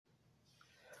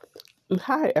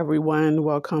Hi, everyone.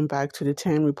 Welcome back to the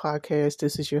Tammy Podcast.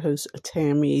 This is your host,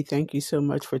 Tammy. Thank you so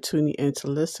much for tuning in to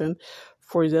listen.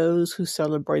 For those who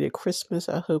celebrated Christmas,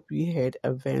 I hope you had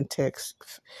a fantastic,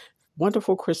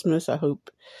 wonderful Christmas. I hope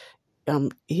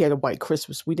you had a white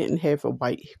Christmas. We didn't have a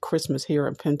white Christmas here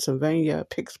in Pennsylvania,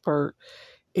 Pittsburgh.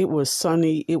 It was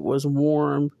sunny. It was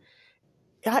warm.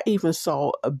 I even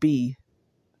saw a bee.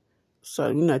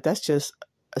 So, that's just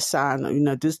a sign,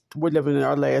 this we're living in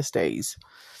our last days.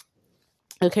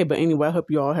 Okay, but anyway, I hope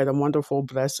you all had a wonderful,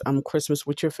 blessed Christmas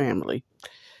with your family.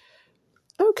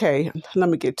 Okay, let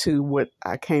me get to what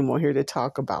I came on here to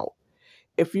talk about.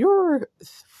 If you're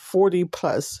 40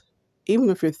 plus,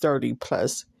 even if you're 30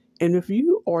 plus, and if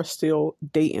you are still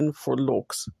dating for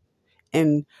looks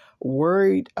and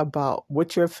worried about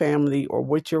what your family or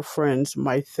what your friends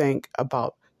might think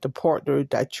about the partner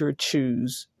that you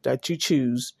choose,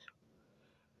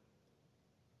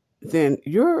 then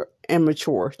you're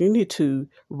immature. You need to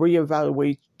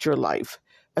reevaluate your life,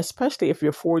 especially if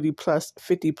you're 40 plus,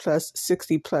 50 plus,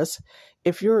 60 plus.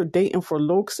 If you're dating for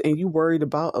looks and you worried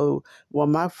about, oh, well,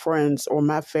 my friends or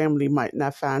my family might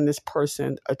not find this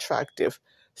person attractive.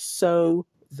 So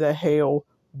the hell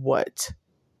what?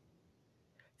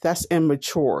 That's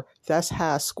immature. That's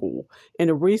high school. And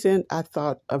the reason I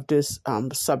thought of this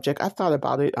subject, I thought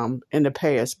about it in the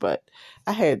past, but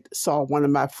I had saw one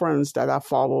of my friends that I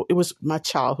follow. It was my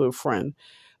childhood friend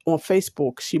on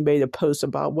Facebook. She made a post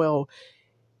about, well,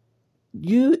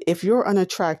 if you're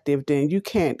unattractive, then you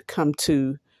can't come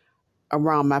to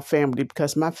around my family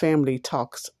because my family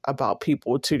talks about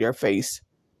people to their face.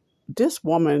 This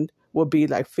woman will be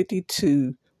like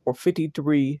 52 or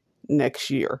 53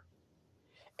 next year.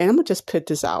 And I'm going to just put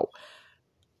this out.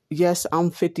 Yes,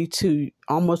 I'm 52,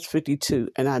 almost 52,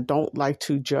 and I don't like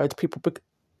to judge people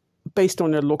based on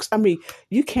their looks. I mean,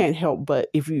 you can't help but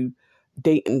if you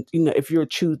dating, if you're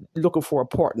looking for a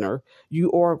partner,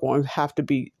 you are going to have to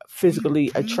be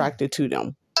physically attracted to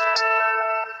them.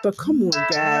 But come on,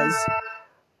 guys,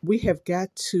 we have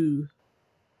got to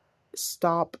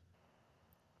stop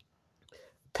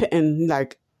putting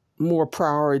like more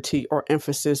priority or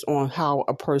emphasis on how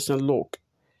a person look.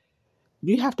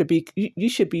 You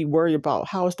should be worried about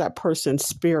how is that person's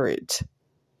spirit.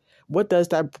 What does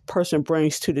that person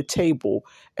brings to the table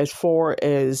as far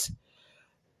as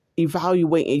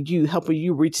evaluating you, helping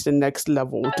you reach the next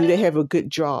level? Do they have a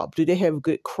good job? Do they have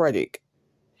good credit?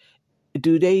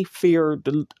 Do they fear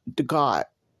the God?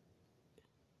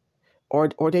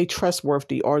 Are they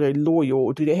trustworthy? Are they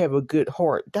loyal? Do they have a good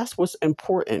heart? That's what's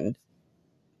important.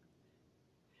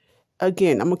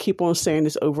 Again, I'm going to keep on saying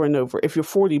this over and over. If you're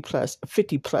 40 plus,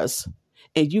 50 plus,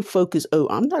 and you focus, oh,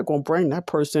 I'm not going to bring that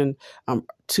person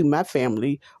to my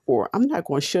family, or I'm not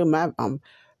going to show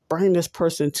bring this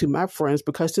person to my friends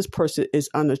because this person is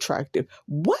unattractive.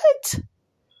 What?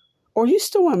 Are you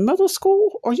still in middle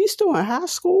school? Are you still in high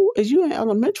school? Is you in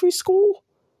elementary school?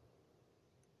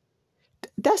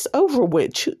 That's over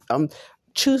with.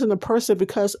 Choosing a person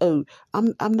because, oh,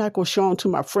 I'm not going to show them to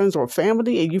my friends or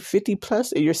family, and you're 50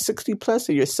 plus, and you're 60 plus,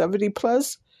 and you're 70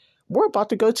 plus. We're about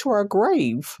to go to our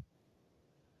grave.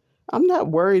 I'm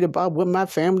not worried about what my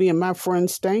family and my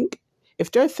friends think.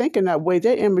 If they're thinking that way,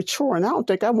 they're immature, and I don't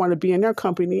think I want to be in their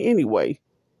company anyway.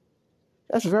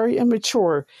 That's very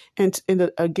immature. And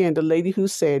again, the lady who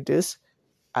said this,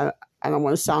 I don't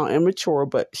want to sound immature,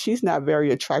 but she's not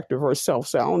very attractive herself.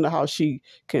 So I don't know how she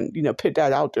can, put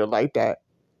that out there like that.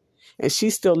 And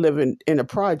she's still living in the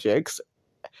projects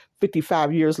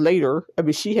 55 years later. I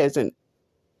mean, she hasn't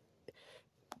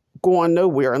gone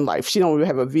nowhere in life. She don't even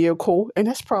have a vehicle. And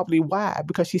that's probably why,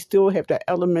 because she still have that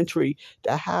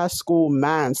that high school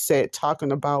mindset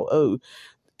talking about, oh,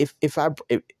 if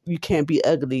you can't be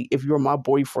ugly if you're my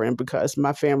boyfriend because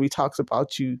my family talks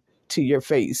about you to your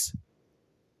face.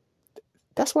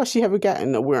 That's why she haven't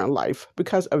gotten nowhere in life,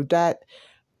 because of that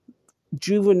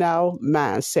juvenile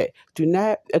mindset.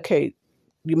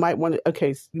 You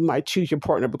might choose your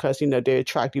partner because, they're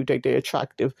attractive, they're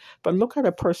attractive, but look at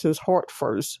a person's heart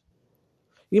first.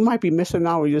 You might be missing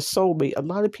out on your soulmate. A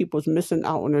lot of people's missing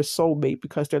out on their soulmate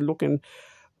because they're looking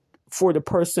for the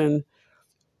person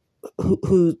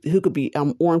who could be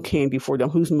arm candy for them,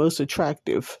 who's most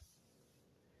attractive.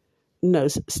 No,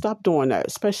 stop doing that,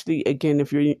 especially, again,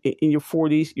 if you're in your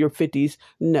 40s, your 50s.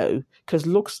 No, because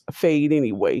looks fade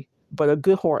anyway, but a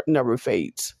good heart never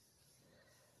fades.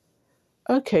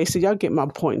 Okay, so y'all get my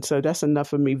point. So that's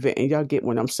enough of me venting. Y'all get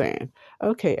what I'm saying.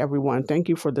 Okay, everyone, thank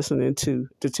you for listening to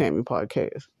the Tammy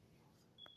Podcast.